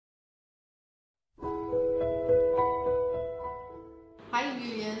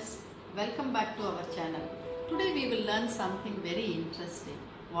welcome back to our channel. Today we will learn something very interesting.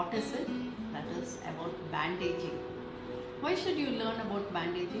 What is it? That is about bandaging. Why should you learn about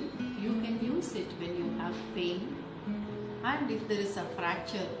bandaging? You can use it when you have pain and if there is a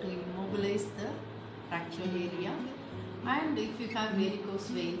fracture to immobilize the fractured area, and if you have varicose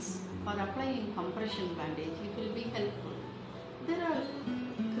veins, for applying compression bandage it will be helpful. There are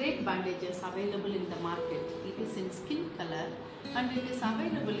great bandages available in the market. It is in skin color and it is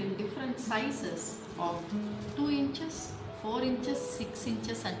available in different sizes of 2 inches, 4 inches, 6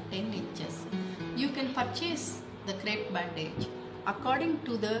 inches and 10 inches. You can purchase the crepe bandage according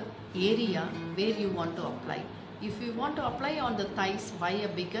to the area where you want to apply. If you want to apply on the thighs, buy a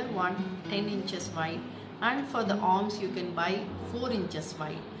bigger one, 10 inches wide, and for the arms you can buy 4 inches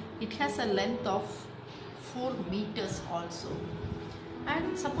wide. It has a length of 4 meters also.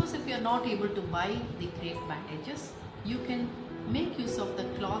 And suppose if you are not able to buy the crepe bandages, you can make use of the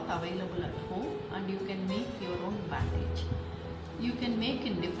cloth available at home and you can make your own bandage. You can make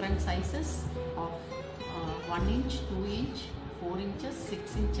in different sizes of 1 inch, 2 inch, 4 inches,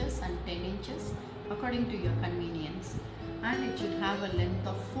 6 inches and 10 inches according to your convenience, and it should have a length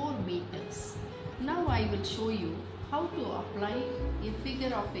of 4 meters. Now I will show you how to apply a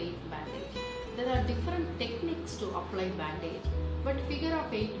figure of 8 bandage. There are different techniques to apply bandage, but figure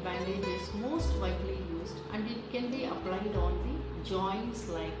of 8 bandage is most widely used and it can be applied on the joints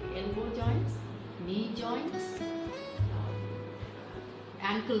like elbow joints, knee joints,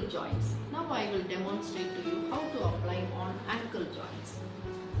 ankle joints. Now I will demonstrate to you how to apply on ankle joints.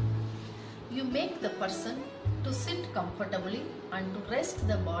 You make the person to sit comfortably and to rest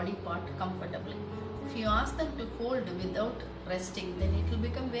the body part comfortably. If you ask them to hold without resting, then it will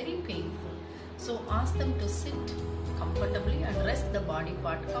become very painful. So ask them to sit comfortably and rest the body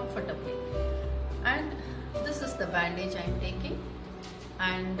part comfortably. And this is the bandage I am taking,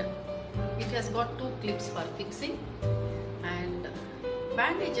 and it has got 2 clips for fixing, and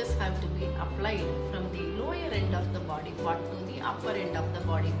bandages have to be applied from the lower end of the body part to the upper end of the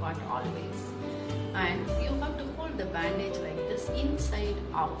body part always. And you have to hold the bandage like this inside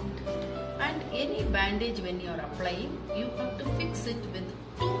out. And any bandage when you are applying, you have to fix it with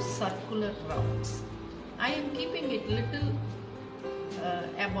 2 circular rounds. I am keeping it little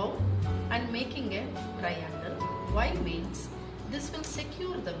above and making a triangle. Why means this will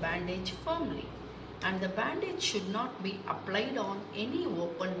secure the bandage firmly, and the bandage should not be applied on any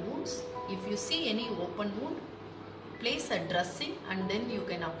open wounds. If you see any open wound, place a dressing and then you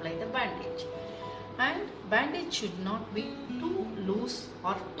can apply the bandage. And bandage should not be too loose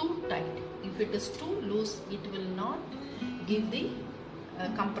or too tight. If it is too loose, it will not give the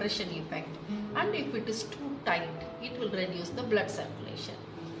compression effect, and if it is too tight, it will reduce the blood circulation.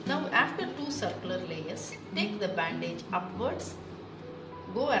 Now after 2 circular layers, take the bandage upwards,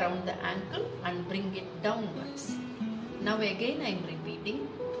 go around the ankle and bring it downwards. Now again I am repeating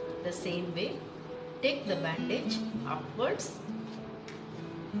the same way. Take the bandage upwards,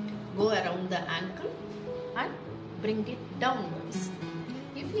 go around the ankle and bring it downwards.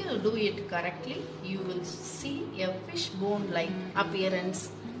 If you do it correctly, you will see a fishbone like appearance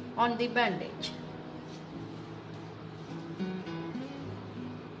on the bandage.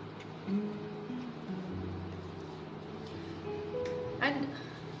 And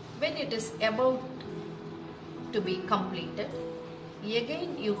when it is about to be completed,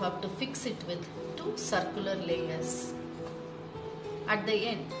 again you have to fix it with 2 circular layers at the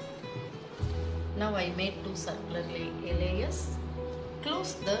end. Now I made 2 circular layers.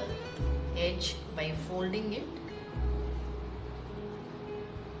 Close the edge by folding it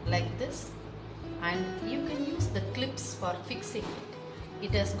like this, and you can use the clips for fixing it.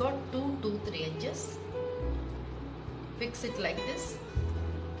 It has got 2-3 edges. Fix it like this,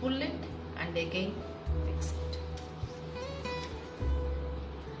 pull it and again fix it.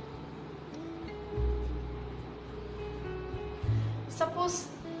 Suppose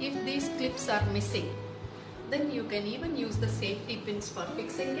if these clips are missing, then you can even use the safety pins for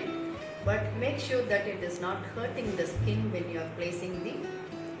fixing it, but make sure that it is not hurting the skin when you are placing the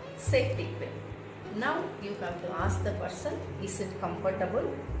safety pin. Now you have to ask the person, is it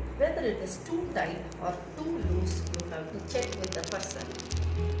comfortable? Whether it is too tight or too loose, you have to check with the person.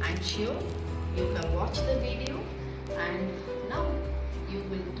 I am sure you have watched the video and now you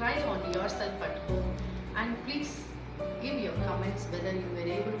will try on yourself at home, and please give your comments whether you were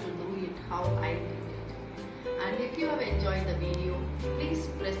able to do it how I did it. And if you have enjoyed the video, please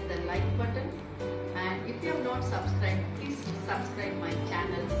press the like button, and if you have not subscribed, please subscribe my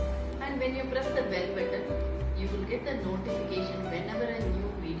channel, and when you press the bell button, you will get the notification whenever a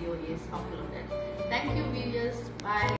new video is uploaded. Thank you viewers. Bye.